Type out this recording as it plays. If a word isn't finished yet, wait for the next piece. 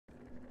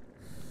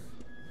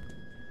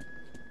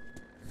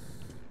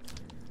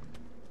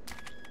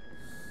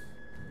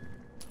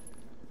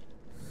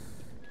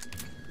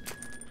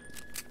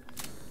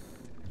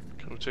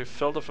take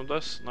filter from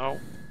this? No.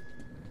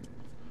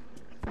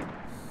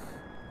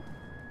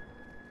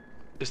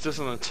 Is this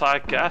an entire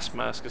gas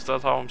mask? Is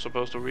that how I'm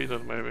supposed to read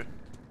it, maybe?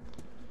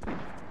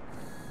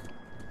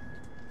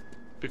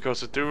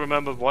 Because I do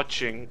remember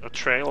watching a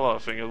trailer, I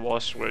think it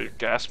was, where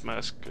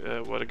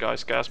where the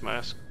guy's gas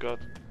mask got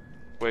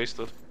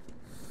wasted.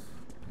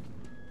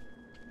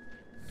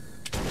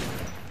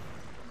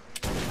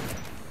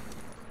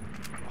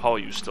 How are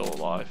you still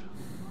alive?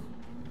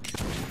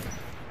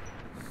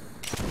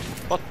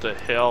 What the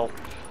hell?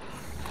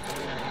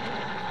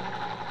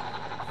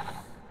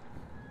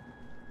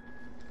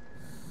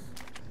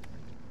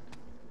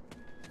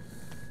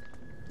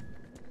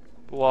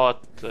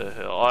 What the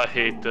hell? I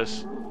hate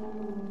this.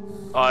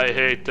 I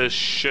hate this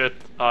shit.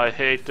 I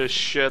hate this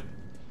shit.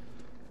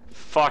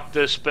 Fuck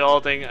this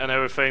building and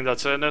everything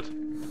that's in it.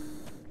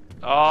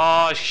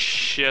 Oh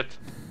shit.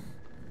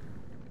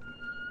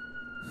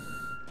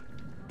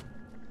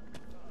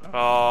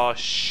 Oh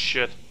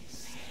shit.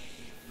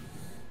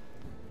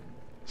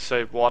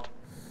 Say what?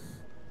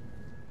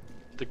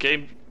 The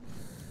game...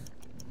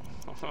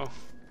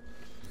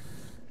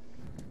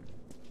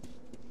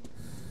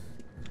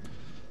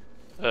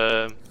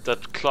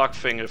 that clock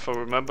thing, if I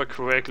remember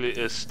correctly,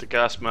 is the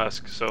gas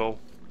mask, so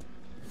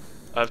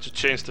I have to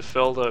change the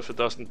filter if it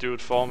doesn't do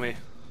it for me.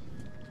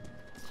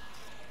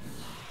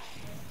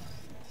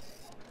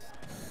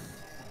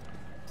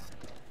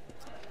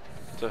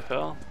 What the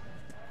hell?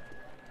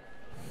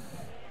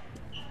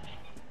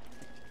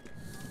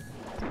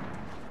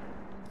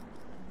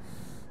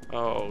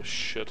 Oh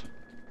shit.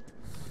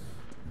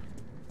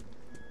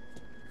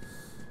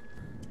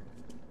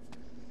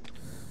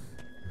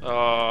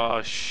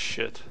 Oh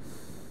shit.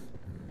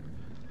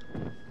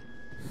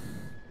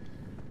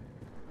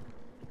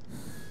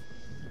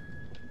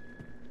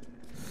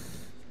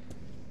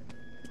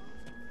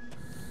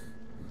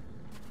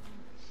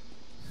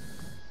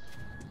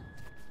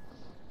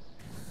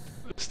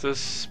 Is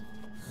this...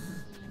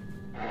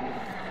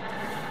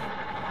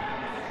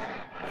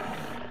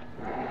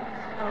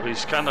 Oh,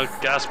 he's kind of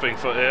gasping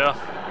for air.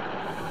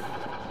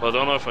 But I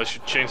don't know if I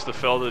should change the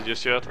filter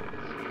just yet.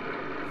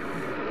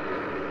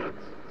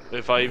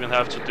 If I even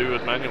have to do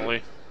it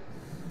manually.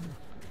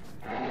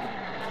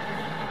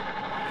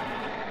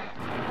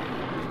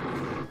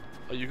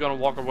 Are you gonna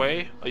walk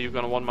away? Are you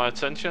gonna want my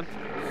attention?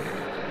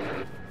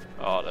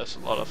 Oh, there's a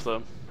lot of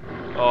them.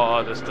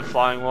 Oh, there's the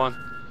flying one.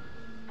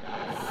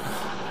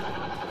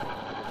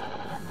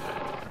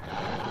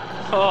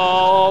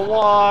 Oh,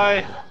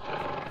 why?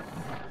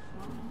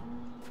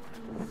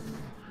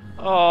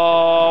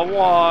 Oh,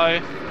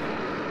 why?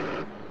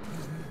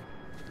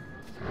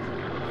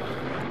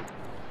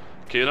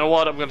 Okay, you know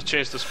what? I'm gonna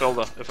change this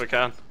filter if I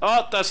can.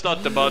 Oh, that's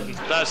not the button.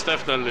 That's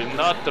definitely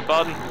not the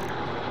button.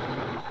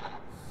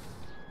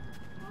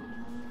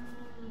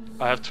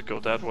 I have to go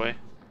that way.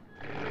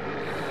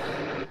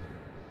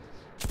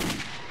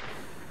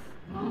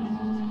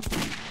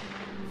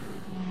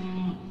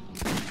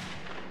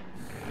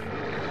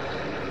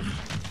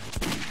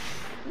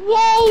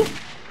 Whoa!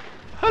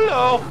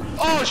 Hello!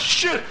 Oh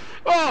shit!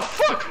 Oh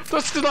fuck!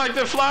 That's like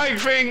the flying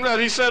thing that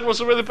he said was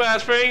a really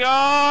bad thing.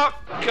 Oh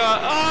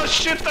god! Oh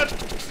shit! That.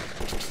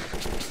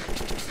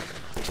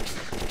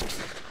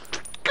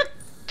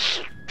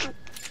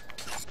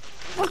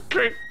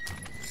 Fucking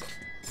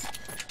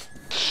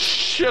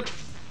shit!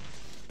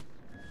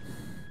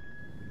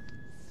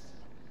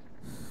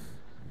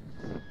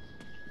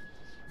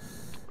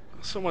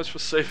 So much for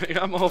saving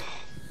ammo.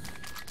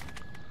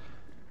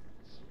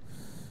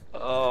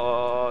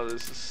 Oh,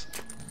 this is...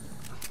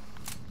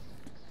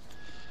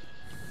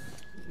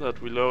 That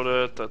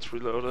reloaded, that's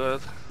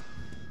reloaded.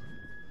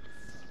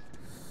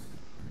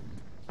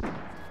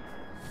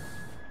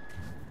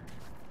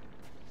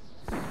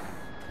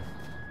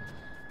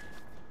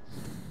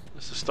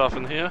 Is the stuff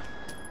in here?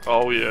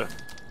 Oh yeah.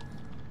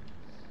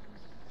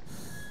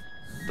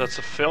 That's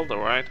a filter,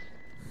 right?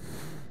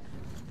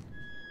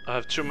 I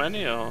have too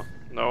many or...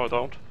 No, I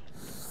don't.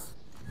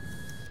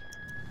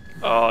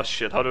 Oh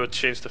shit, how do I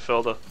change the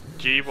filter?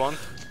 G1?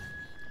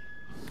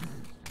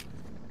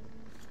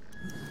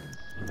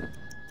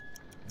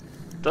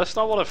 That's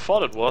not what I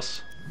thought it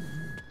was.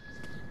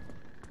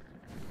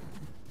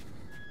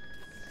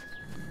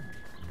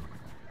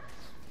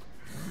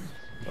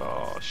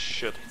 Oh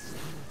shit.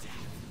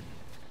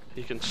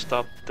 He can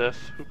stop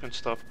death. Who can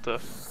stop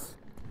death?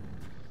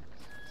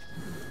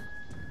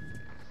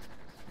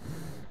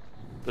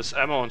 There's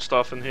ammo and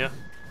stuff in here.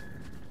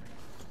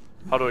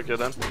 How do I get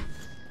in?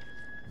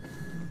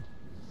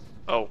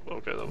 Oh,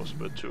 okay, that was a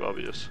bit too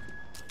obvious.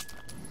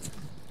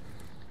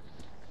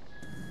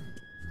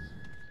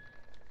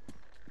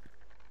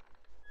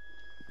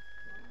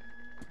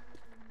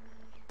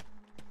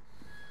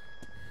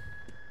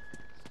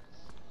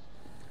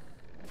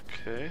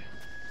 Okay.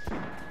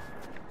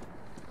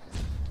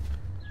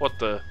 What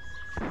the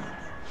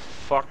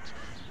fuck?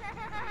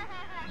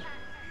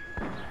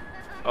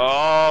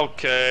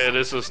 Okay,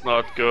 this is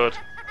not good.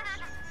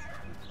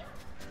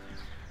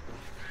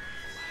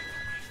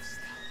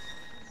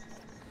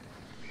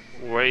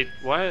 Wait,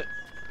 what?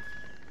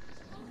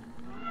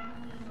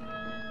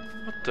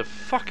 the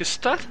fuck is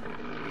that?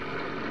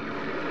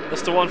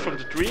 That's the one from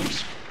the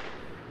dreams?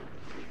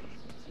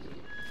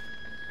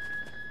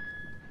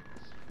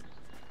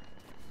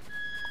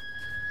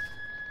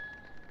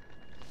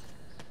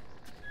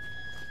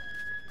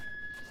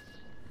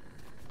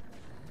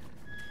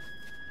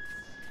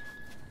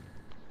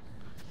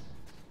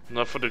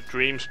 Not for the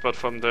dreams, but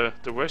from the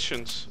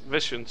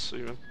visions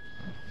even.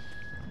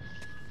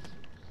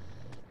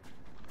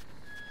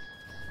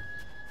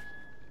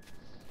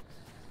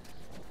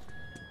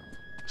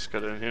 Let's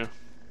get in here.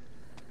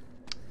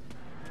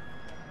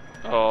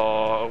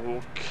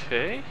 Oh,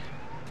 okay.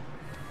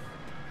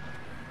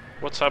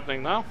 What's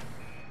happening now?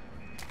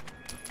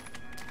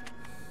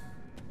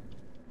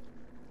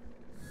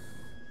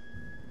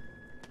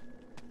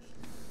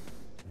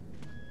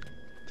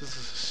 This is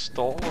a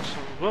stall or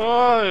something.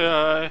 Oh,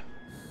 yeah.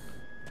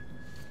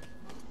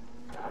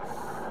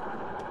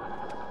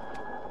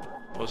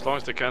 Well, as long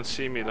as they can't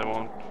see me, they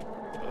won't.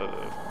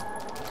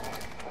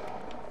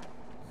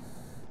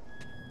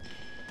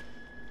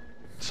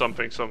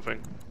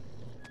 Something.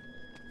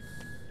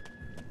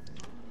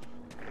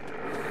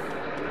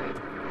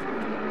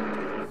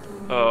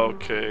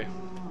 Okay.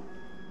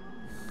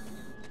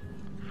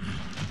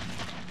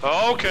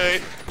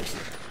 Okay.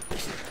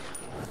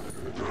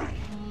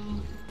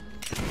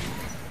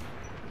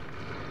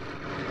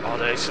 Oh,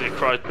 they're actually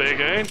quite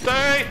big, ain't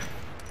they?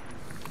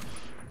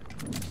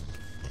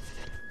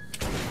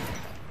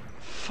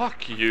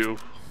 Fuck you.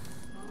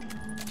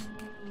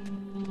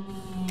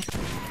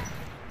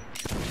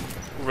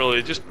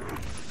 Really, just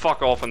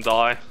fuck off and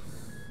die.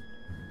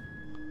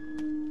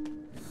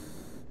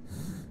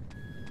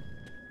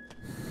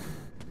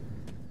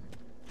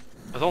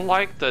 I don't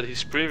like that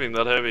he's breathing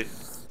that heavy.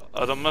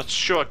 I'm not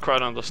sure I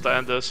quite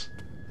understand this.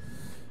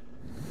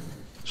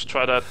 Let's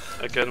try that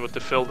again with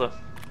the filter.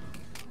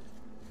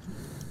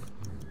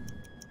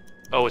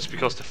 Oh, it's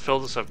because the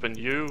filters have been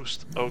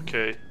used.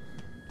 Okay,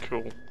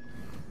 cool.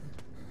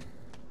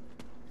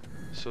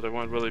 So they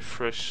weren't really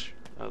fresh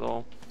at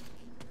all.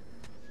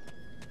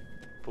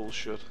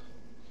 Bullshit.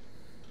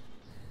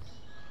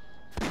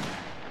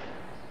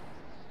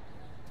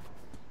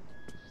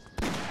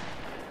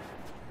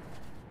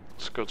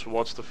 Let's go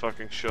towards the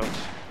fucking shots.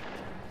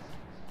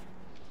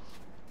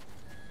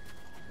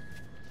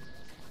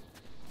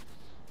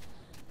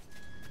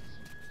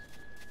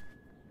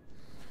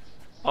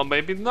 Or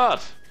maybe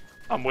not.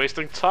 I'm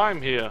wasting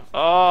time here.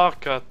 Oh,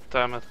 god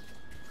damn it.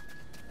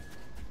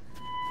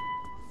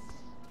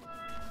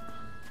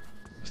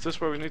 Is this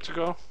where we need to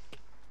go?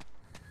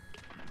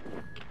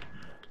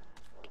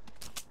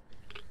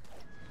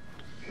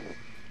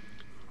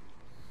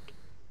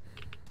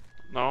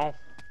 No.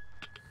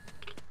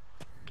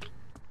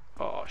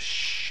 Oh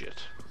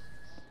shit.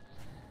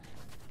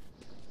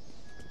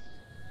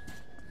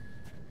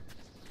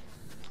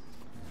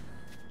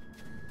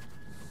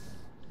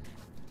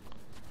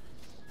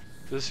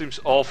 This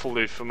seems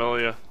awfully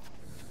familiar.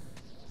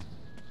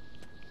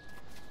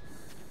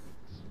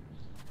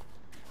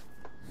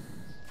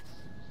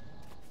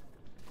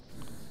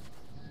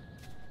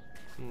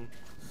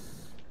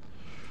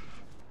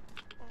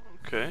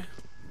 Okay.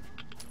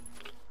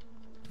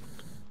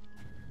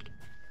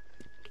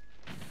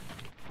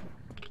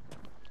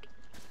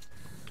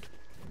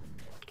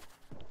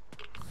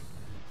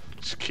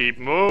 Just keep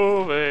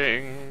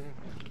moving.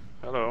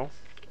 Hello.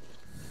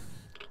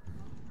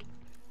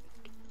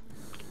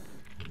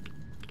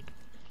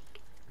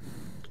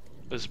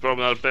 This is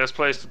probably not the best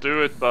place to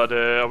do it, but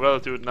I'd rather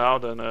do it now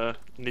than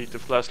need the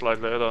flashlight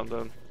later and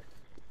then.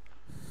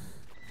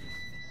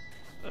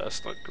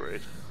 That's not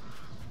great.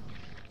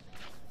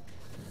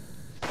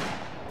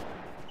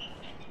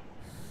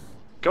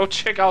 Go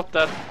check out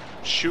that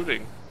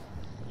shooting.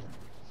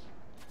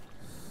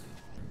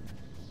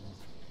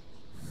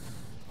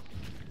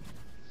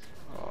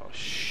 Oh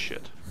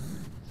shit.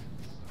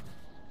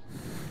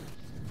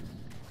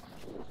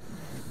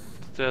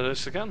 There it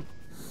is again.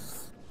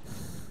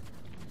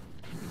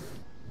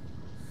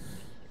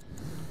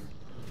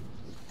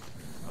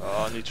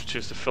 Oh, I need to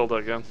choose the filter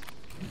again.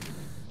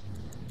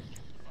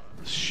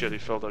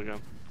 Shitty filter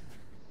again.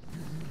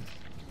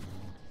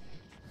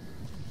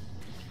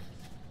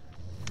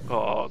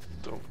 Oh,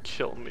 don't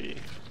kill me.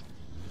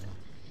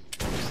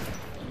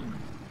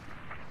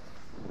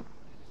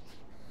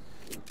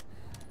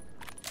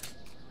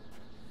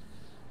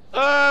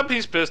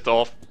 He's pissed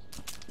off.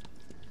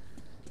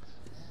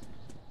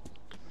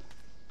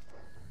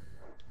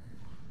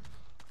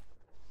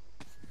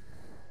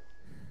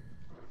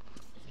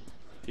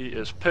 He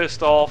is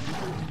pissed off.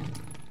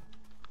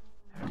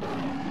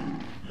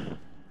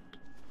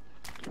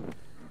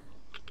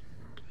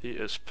 He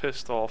is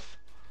pissed off.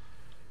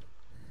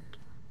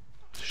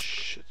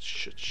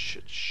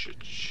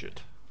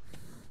 Shit.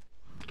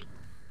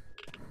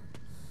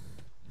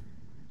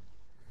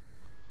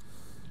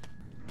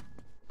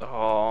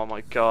 Oh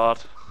my god.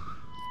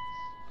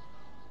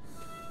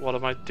 What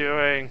am I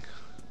doing?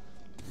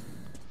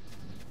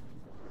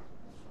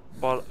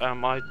 What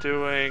am I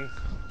doing?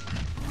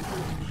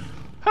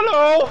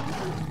 Hello!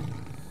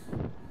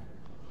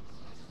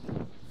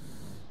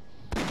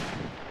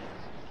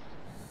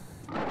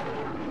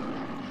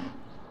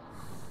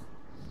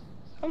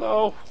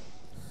 no.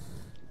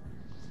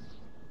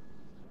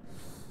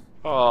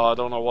 Oh, I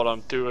don't know what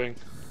I'm doing.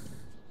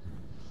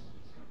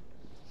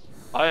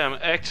 I am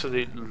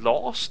actually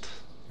lost.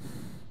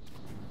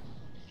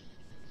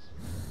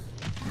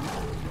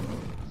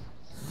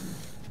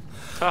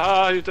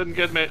 Haha, you didn't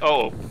get me.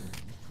 Oh.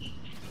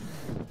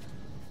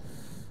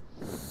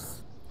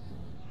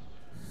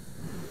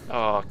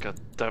 Oh, god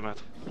damn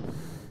it.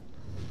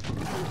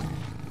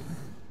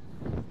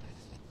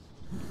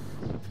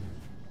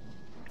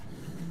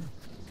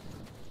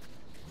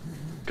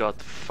 God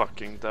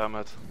fucking damn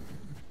it.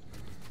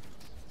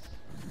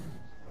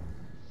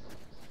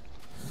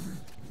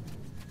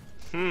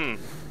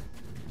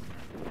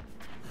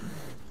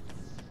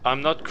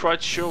 I'm not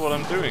quite sure what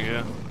I'm doing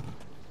here.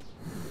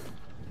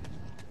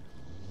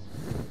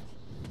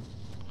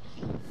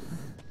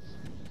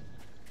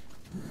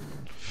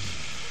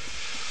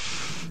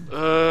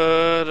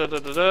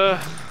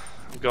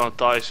 I'm gonna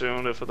die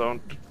soon if I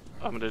don't.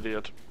 I'm an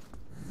idiot.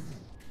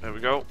 There we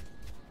go.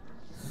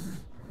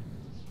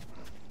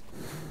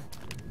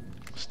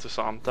 Let's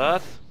disarm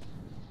that.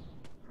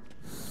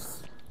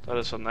 That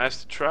is a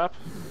nasty trap.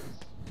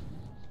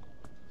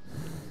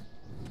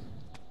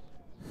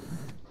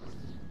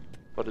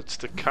 But it's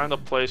the kind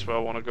of place where I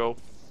want to go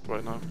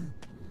right now.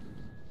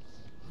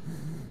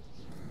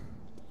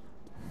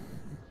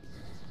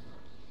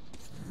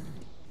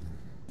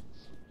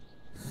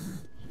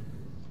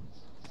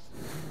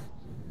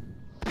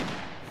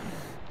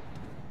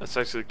 Let's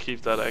actually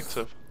keep that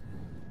active.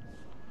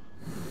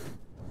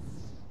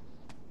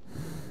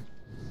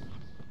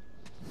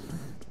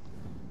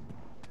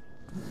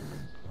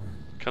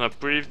 Can I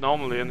breathe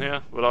normally in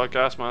here without a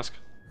gas mask?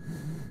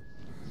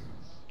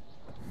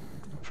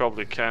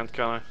 Probably can't,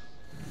 can I?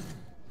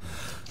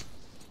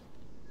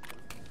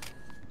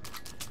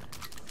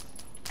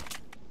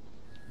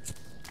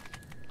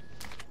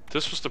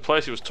 This was the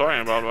place he was talking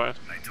about, right?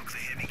 I took the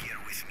heavy gear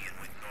with me and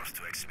went north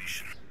to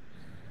exhibition.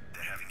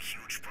 They're having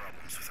huge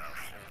problems with our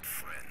old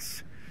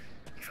friends.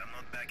 If I'm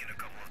not back in a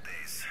couple of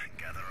days,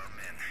 gather our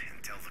men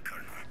and tell the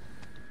colonel.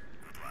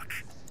 Good luck.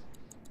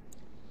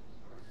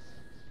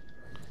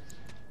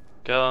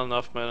 Gather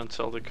enough men and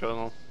tell the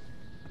colonel.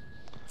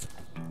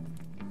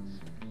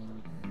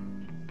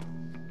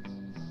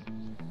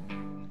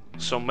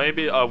 So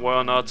maybe I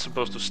were not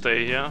supposed to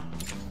stay here.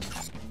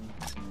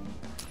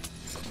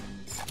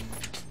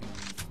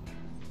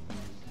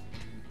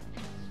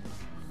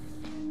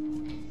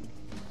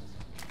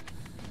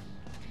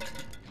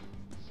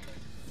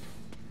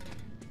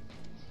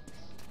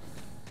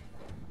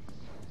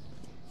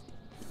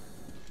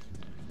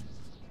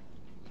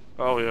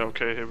 Oh yeah,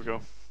 okay, here we go.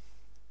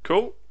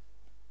 Cool.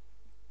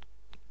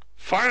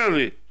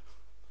 Finally!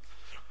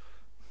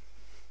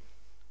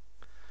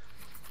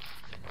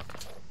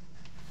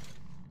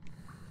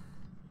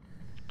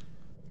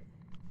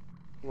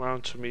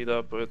 Round to meet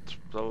up with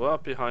blah blah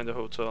behind the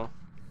hotel.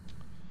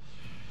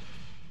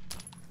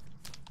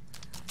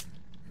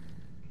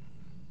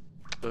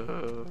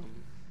 Do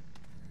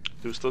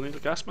you still need a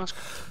gas mask?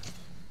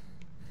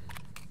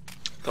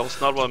 That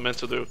was not what I meant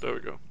to do. There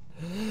we go.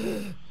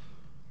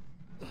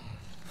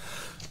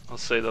 I'll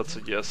say that's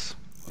a yes.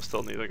 I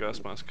still need a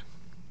gas mask.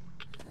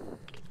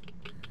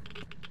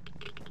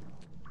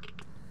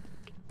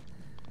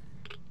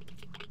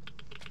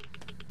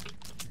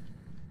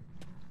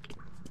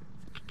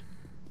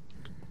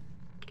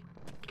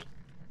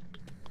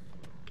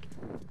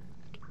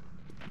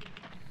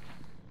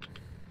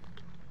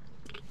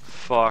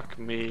 Fuck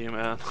me,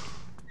 man.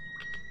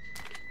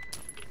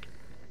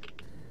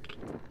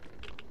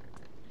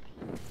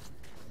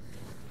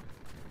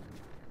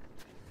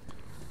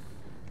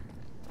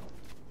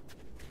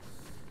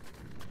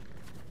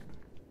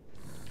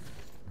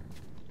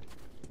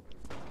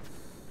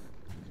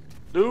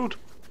 Dude!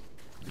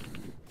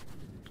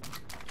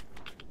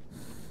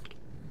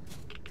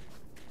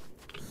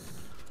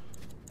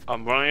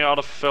 I'm running out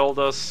of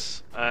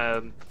filters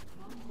and...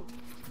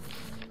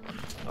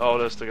 Oh,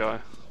 there's the guy.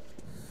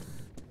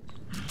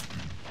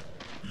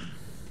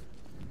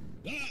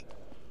 You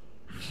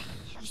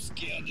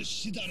scared the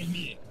shit out of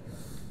me.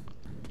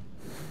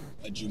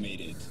 But you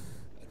made it.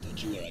 I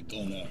thought you were a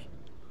goner.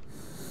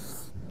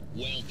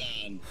 Well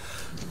done.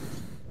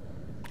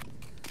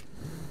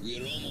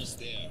 We're almost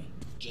there.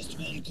 Just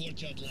one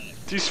courtyard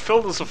left. These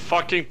filters are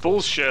fucking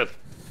bullshit.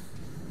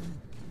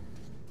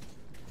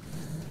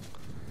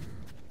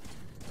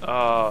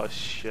 Oh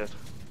shit.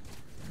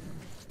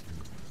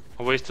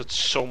 I wasted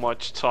so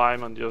much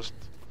time on just...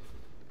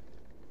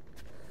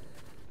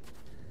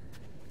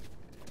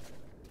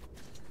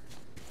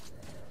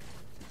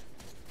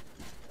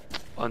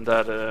 on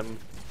that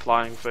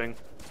flying thing.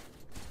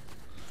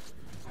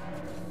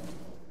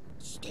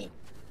 Stop.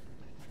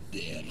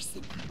 There's the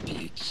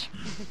bitch.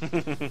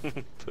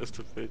 There's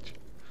the bitch.